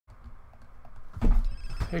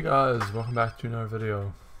Hey guys, welcome back to another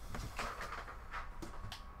video.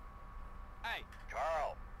 Hey,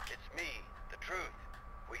 Carl, it's me, the truth.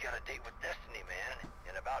 We got a date with Destiny, man,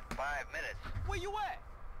 in about 5 minutes. where you at?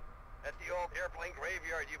 At the old airplane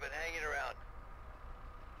graveyard you've been hanging around.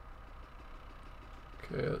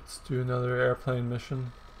 Okay, let's do another airplane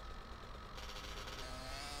mission.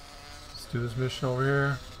 Let's do this mission over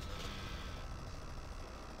here.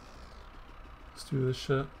 Let's do this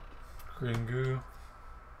shit. Green goo.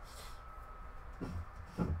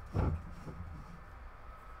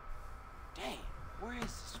 Damn, where is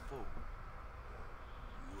this fool?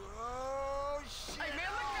 Whoa, shit! Hey,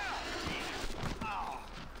 man, look out!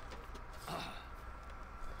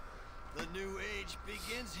 The new age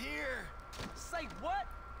begins here. Say what?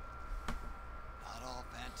 Not all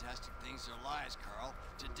fantastic things are lies, Carl.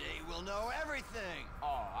 Today we'll know everything.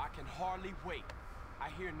 Oh, I can hardly wait. I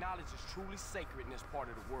hear knowledge is truly sacred in this part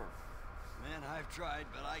of the world. Man, I've tried,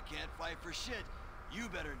 but I can't fight for shit. You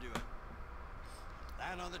better do it.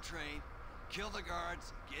 Land on the train, kill the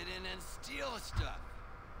guards, get in and steal the stuff.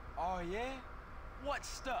 Oh, yeah? What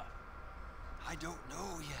stuff? I don't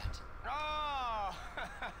know yet. Oh,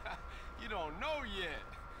 you don't know yet.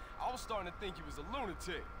 I was starting to think you was a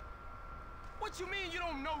lunatic. What you mean you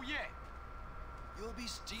don't know yet? You'll be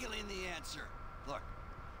stealing the answer. Look,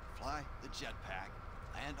 fly the jetpack,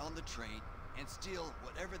 land on the train, and steal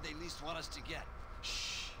whatever they least want us to get.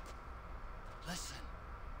 Shh. Listen.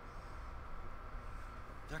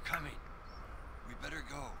 They're coming. We better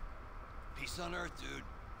go. Peace on Earth, dude.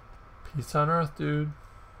 Peace on Earth, dude.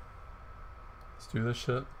 Let's do this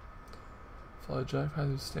shit. Fly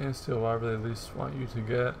jetpack, stand still, whatever they least want you to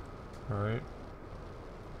get. Alright.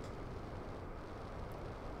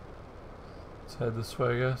 Let's head this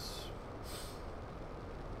way, I guess.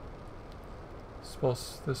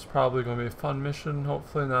 This is probably going to be a fun mission,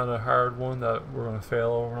 hopefully not a hard one that we're going to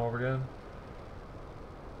fail over and over again.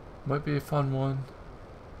 Might be a fun one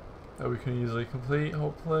that we can easily complete,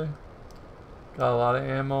 hopefully. Got a lot of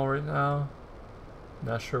ammo right now.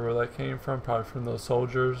 Not sure where that came from, probably from those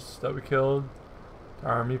soldiers that we killed. The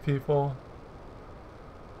army people.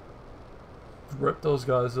 Rip those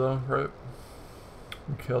guys though, rip.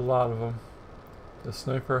 We killed a lot of them. The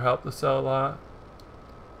sniper helped us out a lot.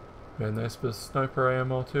 We had a nice bit of sniper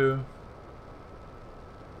ammo too.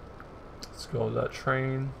 Let's go to that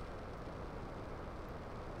train.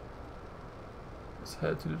 Let's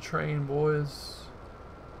head to the train, boys.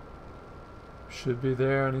 Should be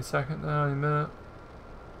there any second now, any minute.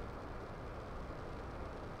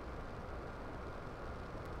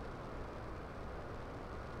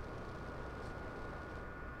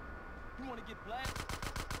 You want to get blasted?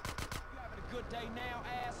 You having a good day now,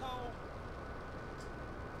 asshole?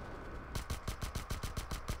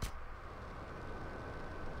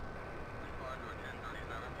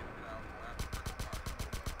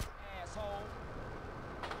 Asshole.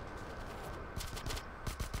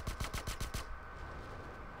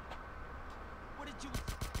 What did you...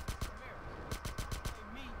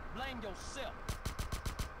 Blame me, blame yourself.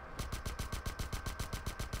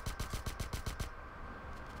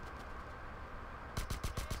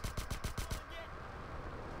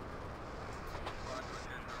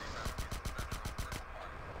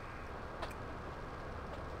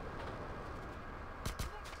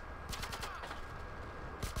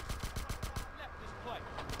 Left this place.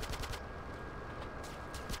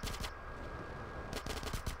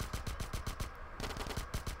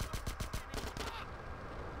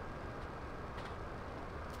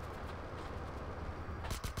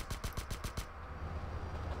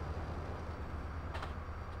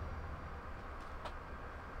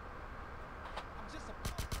 I'm just a...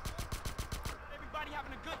 Everybody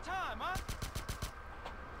having a good time, huh?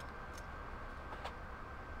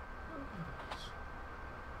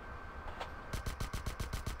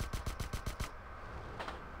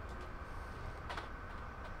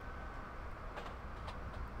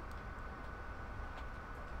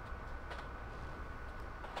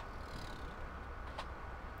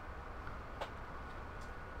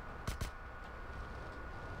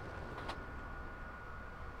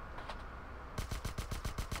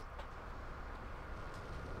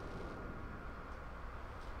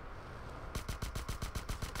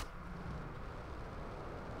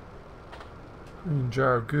 Green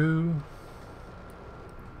jar of goo.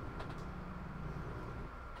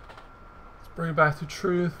 Let's bring it back to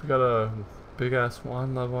truth. We got a big ass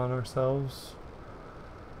one level on ourselves.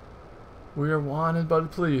 We are wanted by the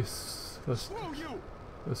police. Let's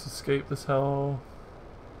escape this hell.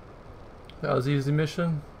 That was an easy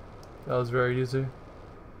mission. That was very easy.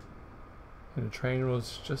 And the train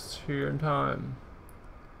was just here in time.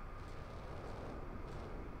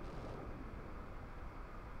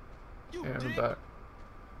 And we're dick. back.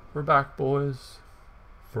 We're back, boys.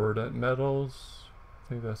 Verdant Metals. I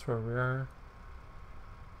think that's where we are.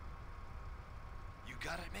 You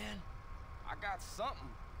got it, man? I got something.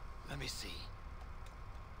 Let me see.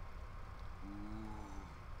 Ooh,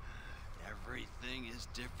 everything is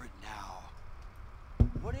different now.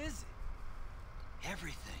 What is it?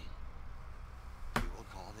 Everything. We will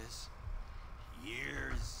call this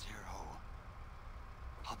Year Zero.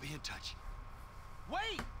 I'll be in touch.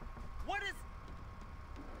 Wait! What is...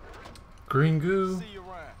 Green goo. See you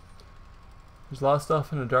around. There's a lot of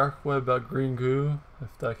stuff in the dark web about green goo,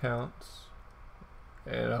 if that counts.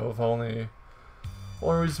 And I've only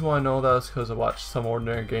reason why I know that is because I watched some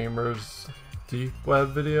ordinary gamers deep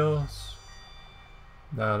web videos.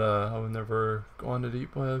 Not I would never go on the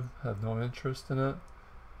deep web, have no interest in it.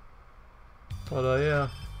 But yeah.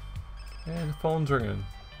 And the phone's ringing.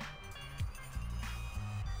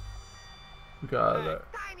 We got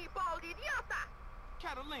Tiny bald idiota!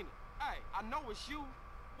 Catalina, hey, I know it's you.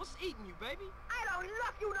 What's eating you, baby? I don't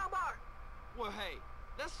love you no more! Well, hey,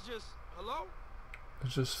 that's just... Hello?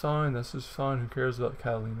 It's just fine, that's just fine, who cares about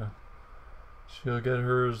Catalina? She'll get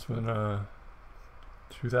hers when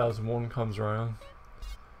 2001 comes around.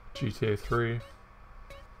 GTA 3.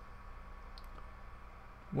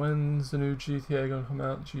 When's the new GTA gonna come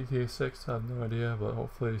out? GTA 6? I have no idea, but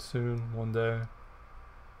hopefully soon, one day.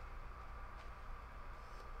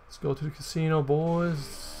 Let's go to the casino, boys.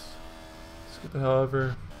 Let's get the hell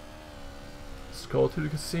over. Let's go to the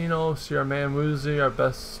casino, see our man Woozy, our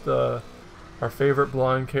best, our favorite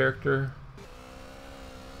blind character.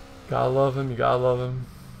 Gotta love him, you gotta love him.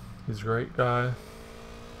 He's a great guy.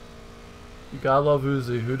 You gotta love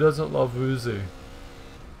Woozy. Who doesn't love Woozy?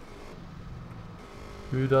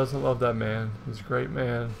 Who doesn't love that man? He's a great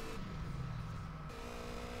man.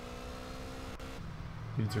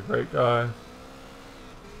 He's a great guy.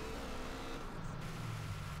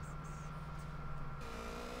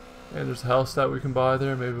 And there's a house that we can buy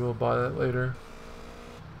there. Maybe we'll buy that later.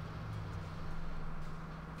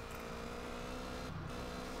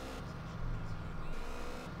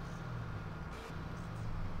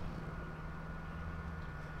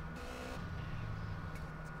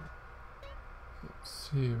 Let's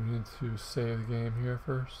see, we need to save the game here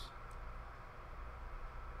first.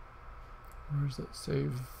 Where's that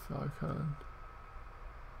save icon?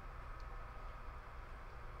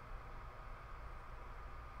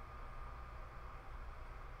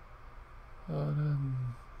 I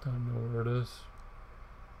don't know where it is.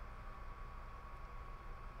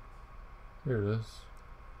 Here it is.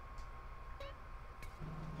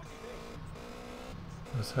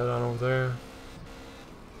 Let's head on over there.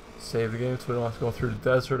 Save the game so we don't have to go through the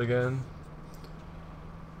desert again.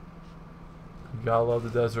 You gotta love the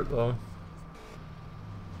desert though.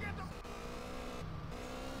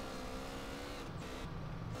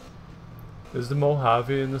 Is the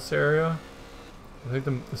Mojave in this area? I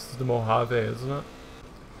think this is the Mojave, isn't it?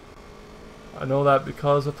 I know that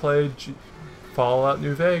because I played Fallout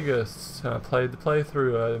New Vegas and I played the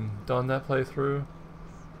playthrough. I've done that playthrough.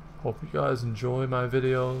 Hope you guys enjoy my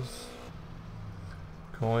videos.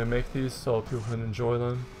 Can only make these so people can enjoy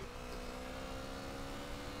them.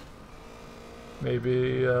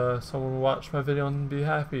 Maybe someone will watch my video and be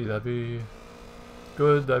happy. That'd be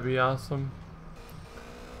good. That'd be awesome.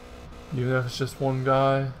 Even if it's just one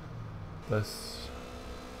guy,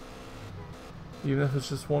 even if it's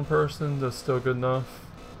just one person, that's still good enough.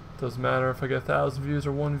 Doesn't matter if I get 1,000 views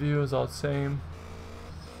or 1 view, it's all the same.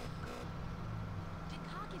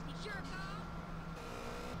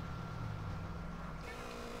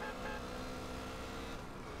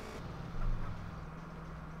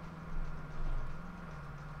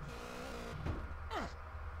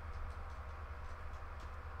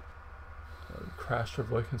 Crashed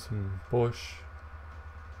over like in some bush.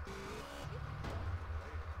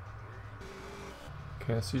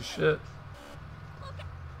 Can't see shit.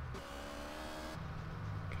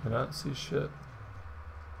 Cannot see shit.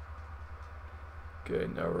 Okay,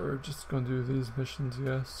 now we're just gonna do these missions,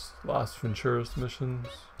 yes. Las Venturas missions.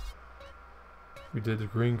 We did the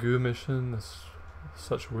green goo mission. That's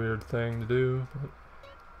such a weird thing to do, but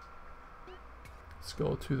let's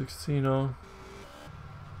go to the casino.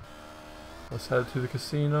 Let's head to the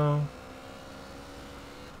casino.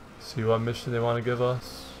 See what mission they want to give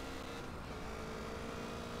us.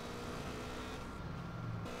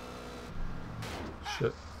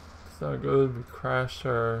 Shit. It's not good. We crashed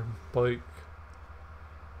our bike.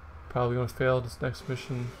 Probably gonna fail this next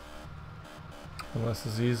mission. Unless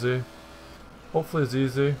it's easy. Hopefully it's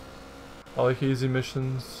easy. I like easy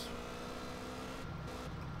missions.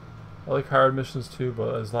 I like hard missions too,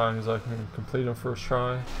 but as long as I can complete them first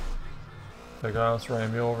try. That guy almost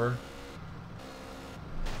ran me over.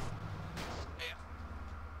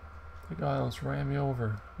 The guy almost ran me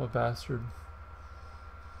over. What a bastard.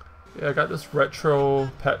 Yeah, I got this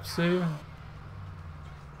retro Pepsi.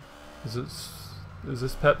 Is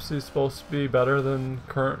this Pepsi supposed to be better than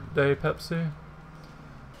current day Pepsi?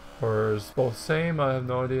 Or is it both the same? I have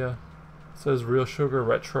no idea. It says real sugar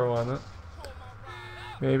retro on it.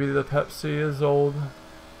 Maybe the Pepsi is old.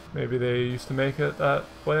 Maybe they used to make it that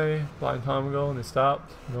way a long time ago and they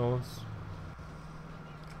stopped. Who knows?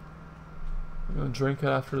 I'm gonna drink it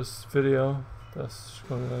after this video.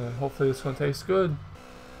 Hopefully it's gonna taste good.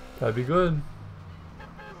 That'd be good.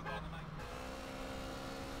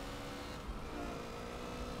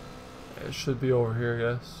 It should be over here,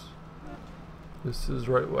 I guess. This is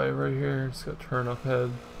right way right here. Just gotta turn up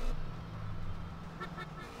head.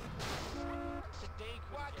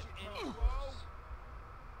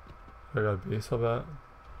 I got a base of that.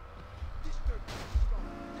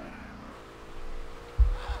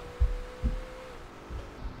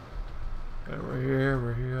 Okay,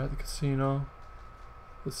 we're here at the casino.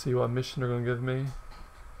 Let's see what mission they're gonna give me.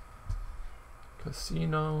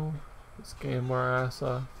 Casino. Let's game our ass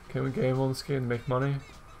off. Can we game on this game to make money?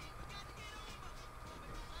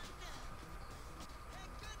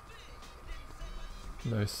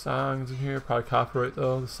 Nice songs in here. Probably copyright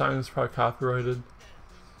though. The song is probably copyrighted.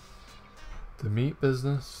 The meat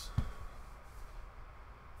business.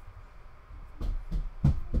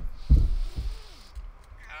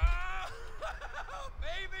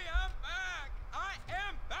 Baby, I'm back! I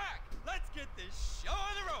am back! Let's get this show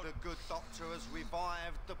on the road! The good doctor has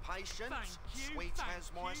revived the patient. Thank you, Sweet thank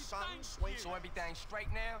has my you, son. thank Sweet. you. So everything's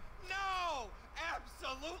straight now? No!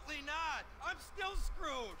 Absolutely not! I'm still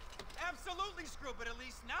screwed! Absolutely screwed, but at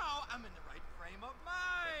least now I'm in the right frame of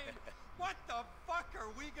mind! What the fuck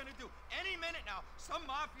are we gonna do? Any minute now, some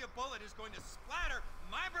mafia bullet is going to splatter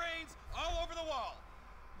my brains all over the wall.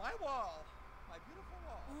 My wall. My beautiful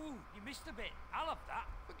wall. Ooh, you missed a bit. I love that.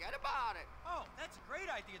 Forget about it. Oh, that's a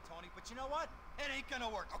great idea, Tony, but you know what? It ain't gonna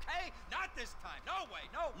work, okay? Not this time. No way,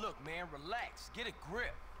 no. Look, man, relax. Get a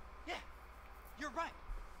grip. Yeah, you're right.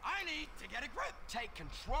 I need to get a grip. Take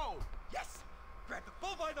control. Yes, grab the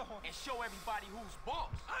bull by the horn. And show everybody who's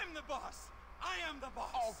boss. I'm the boss. I am the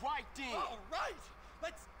boss. All right, then. All right.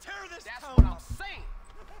 Let's tear this That's town what I'm up. saying.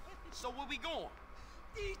 So where we going?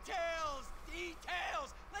 Details,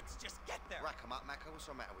 details. Let's just get there. Rack 'em up, Macca. What's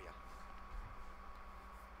the matter with you?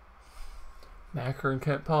 Macker and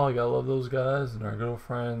Kent Paul, I gotta love those guys. And our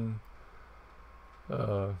girlfriend,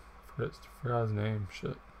 forgot his name.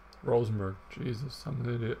 Shit, Rosenburg. Jesus, I'm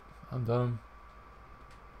an idiot. I'm dumb.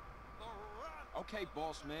 Okay,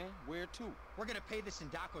 boss man. Where to? We're gonna pay the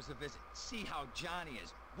Sindaccos a visit. See how Johnny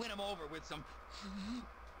is. Win him over with some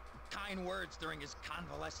kind words during his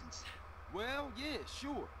convalescence. Well, yeah,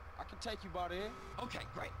 sure. I can take you by there. Okay,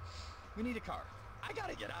 great. We need a car. I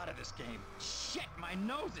gotta get out of this game. Shit, my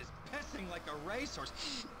nose is pissing like a racehorse.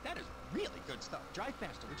 That is really good stuff. Drive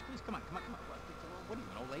faster, would you please? Come on, come on, come on. What are you,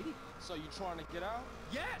 an old lady? So you trying to get out?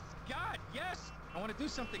 Yes, God, yes. I want to do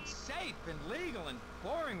something safe and legal and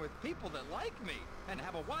boring with people that like me. And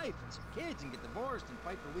have a wife and some kids and get divorced and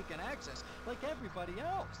fight for weekend access like everybody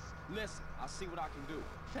else. Listen, I'll see what I can do.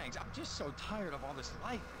 Thanks, I'm just so tired of all this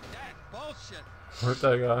life. That bullshit. Hurt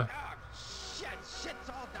that guy. Ah, shit's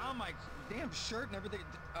all down my damn shirt and everything.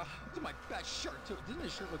 This is my best shirt, too. Doesn't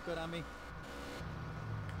this shirt look good on me?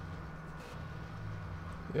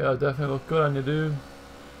 Yeah, definitely look good on you, dude.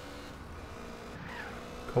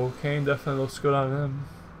 Cocaine definitely looks good on him.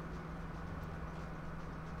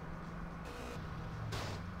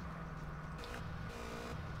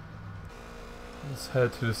 Let's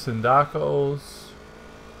head to the Sindaccos.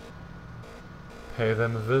 Pay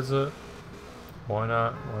them a visit. Why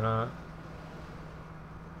not? Why not?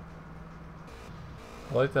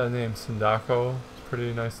 I like that name, Sindacco. It's a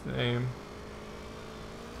pretty nice name.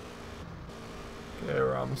 Okay,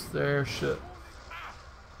 we're almost there. Shit.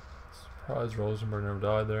 Surprised Rosenburg never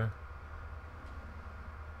died there.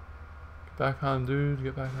 Get back on, dude.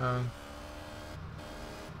 Get back on.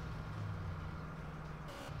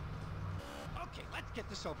 Okay, let's get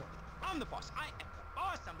this over with. I'm the boss. I am the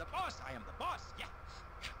boss. I'm the boss. I am the boss. Yeah.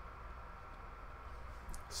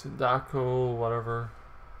 Sindacco, whatever.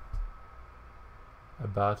 A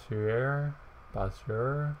batteur.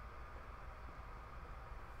 Batteur.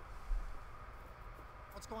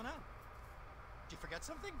 What's going on? Did you forget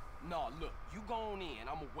something? No, look, you go on in.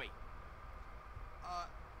 I'ma wait.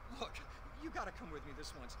 Look, you gotta come with me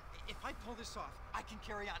this once. If I pull this off, I can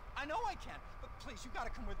carry on. I know I can, but please, you gotta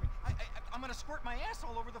come with me. I'm gonna squirt my ass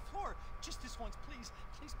all over the floor. Just this once, please.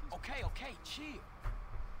 Please, please. Okay, chill.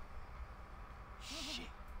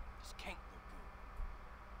 Shit, this can't look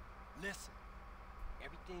good. Listen,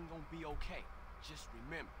 everything gonna be okay. Just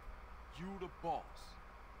remember, you the boss.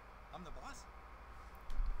 I'm the boss?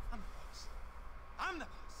 I'm the boss. I'm the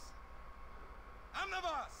boss. I'm the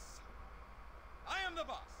boss. I am the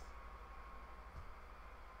boss.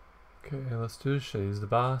 Okay, let's do this shit. He's the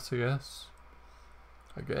boss, I guess.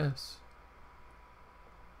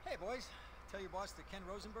 Hey, boys. Tell your boss that Ken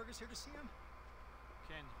Rosenburg is here to see him.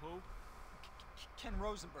 Ken who? Ken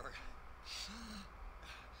Rosenburg.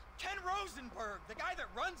 Ken Rosenburg, the guy that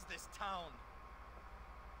runs this town.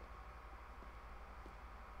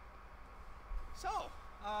 So,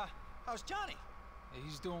 how's Johnny?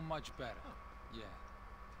 He's doing much better. Yeah.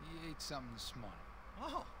 He ate something this morning.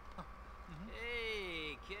 Oh.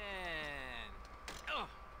 Hey, Ken. Oh,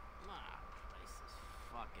 this is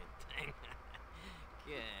fucking thing.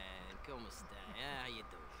 Ken, como esta? How you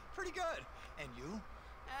doing? Pretty good. And you?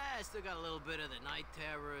 I still got a little bit of the night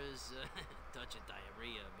terrors, touch of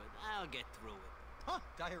diarrhea, but I'll get through it. Huh,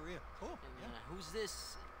 diarrhea. Cool. And who's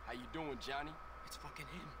this? How you doing, Johnny? It's fucking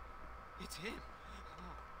him. It's him.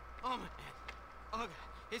 Oh my God. Oh God.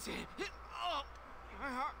 It's him. Oh, my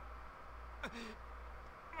heart.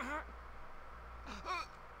 My heart.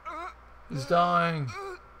 He's dying.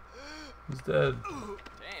 He's dead.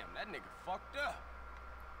 Damn, that nigga fucked up.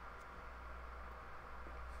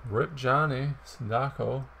 Rip Johnny.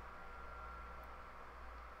 Sindacco.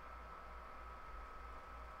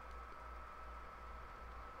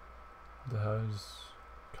 The hell, he's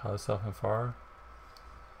caught himself on fire.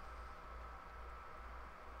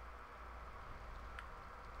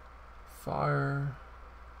 Fire.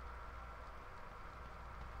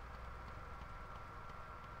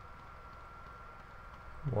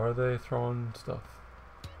 Why are they throwing stuff?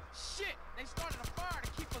 Shit, they started a fire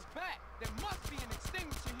to keep us back. There must be an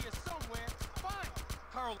extinguisher here somewhere. Find it.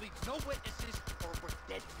 Carl leaves no witnesses or we're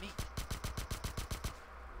dead meat.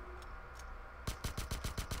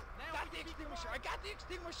 Got the extinguisher. I got the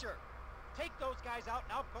extinguisher. Take those guys out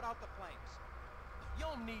and I'll put out the flames. You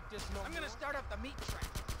don't need this no I'm gonna start up the meat track.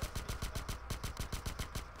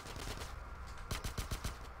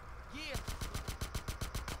 Yeah.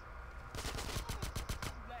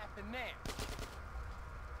 You laughing now.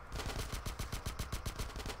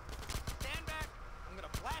 Stand back. I'm gonna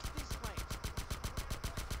blast these flames.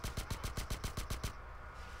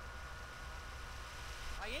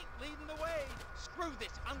 I ain't leading the way. Screw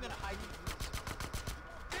this. I'm gonna hide you.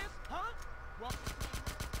 This, huh?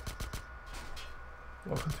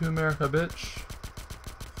 Welcome to America, bitch.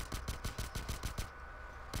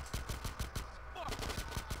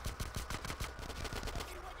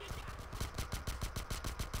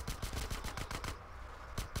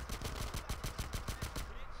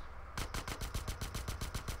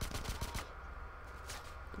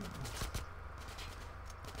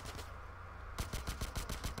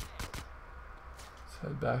 Let's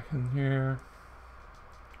head back in here.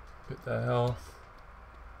 Get that health.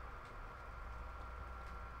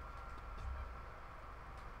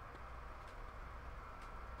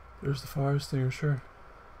 There's the fire extinguisher.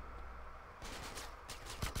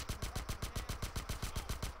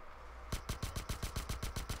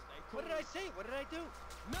 What did I say? What did I do?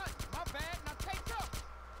 Nothing. My bad. Now take up.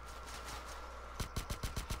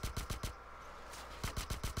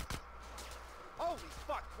 Holy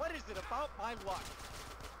fuck. What is it about my luck?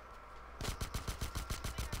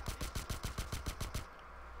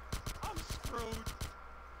 I'm screwed.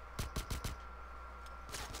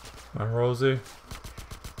 My Rosie.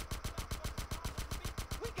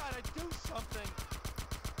 We gotta do something.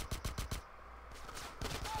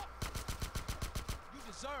 You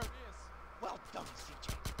deserve this. Well done, CJ.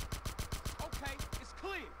 Okay, it's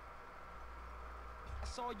clear.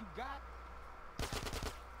 That's all you got?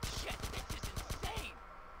 Shit, this is insane.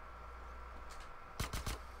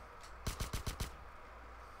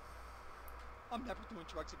 I'm never doing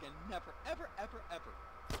drugs again. Never, ever, ever, ever.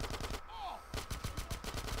 Oh!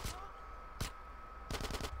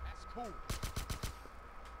 That's cool.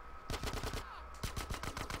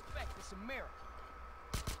 Respect this America.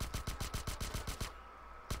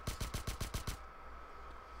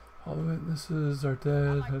 All the witnesses are I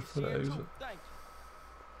dead. like Head this for the here exit. too. Thank you.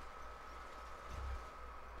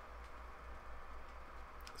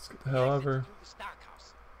 Let's get the hell over. Through the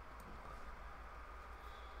stockhouse.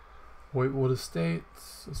 Waitwood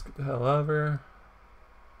Estates. Let's get the hell over.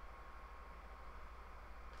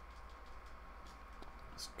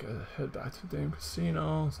 Let's head back to the damn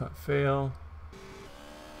casino. Let's not fail.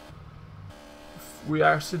 We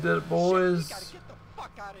actually did it, boys. Shit, we gotta get the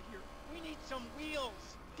fuck out of here. We need some wheels.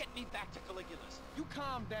 Get me back to Caligula's. You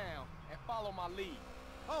calm down and follow my lead.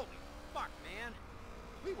 Holy fuck, man?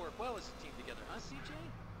 We work well as a team together, huh, CJ?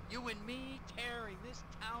 You and me tearing this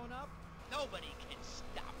town up? Nobody can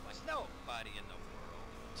stop us. Nobody in the world.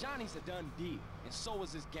 Johnny's a done deal, and so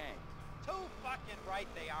is his gang. Too fucking right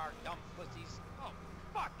they are, dumb pussies. Oh,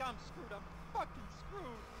 fuck, I'm screwed. I'm fucking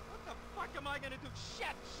screwed. What the fuck am I gonna do?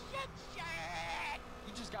 Shit, shit, shit!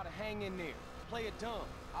 You just gotta hang in there. Play it dumb.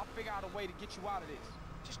 I'll figure out a way to get you out of this.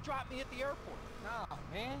 Just drop me at the airport. Nah,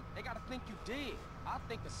 man. They gotta think you dead. I'll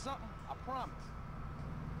think of something. I promise.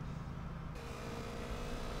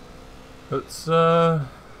 Let's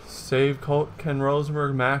save Ken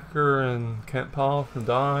Rosenburg, Macker, and Kent Paul from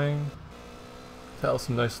dying. Tell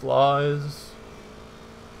some nice lies.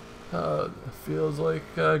 Feels like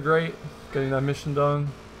great. Getting that mission done.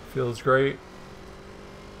 Feels great.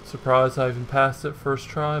 Surprised I even passed it first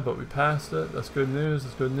try, but we passed it. That's good news.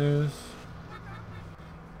 That's good news.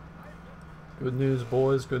 Good news,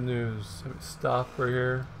 boys. Good news. Let me stop right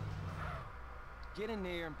here. Get in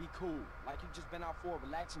there and be cool, like you've just been out for a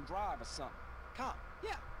relaxing drive or something. Calm.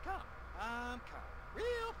 Yeah, calm. I'm calm.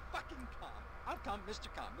 Real fucking calm. I'm calm, Mr.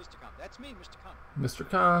 Calm. Mr. Calm. That's me, Mr. Calm. Mr.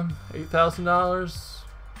 Calm, $8,000.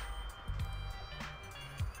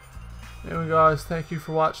 Anyway guys, thank you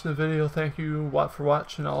for watching the video. Thank you for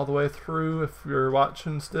watching all the way through. If you're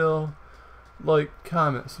watching still, like,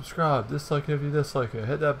 comment, subscribe, dislike it if you dislike it.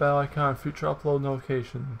 Hit that bell icon, future upload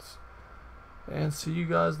notifications. And see you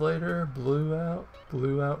guys later. Blue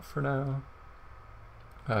out for now.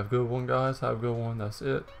 Have a good one guys, have a good one. That's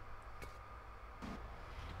it.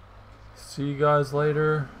 See you guys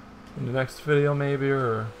later in the next video maybe,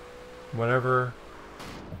 or whenever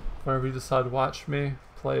you decide to watch me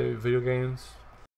play video games.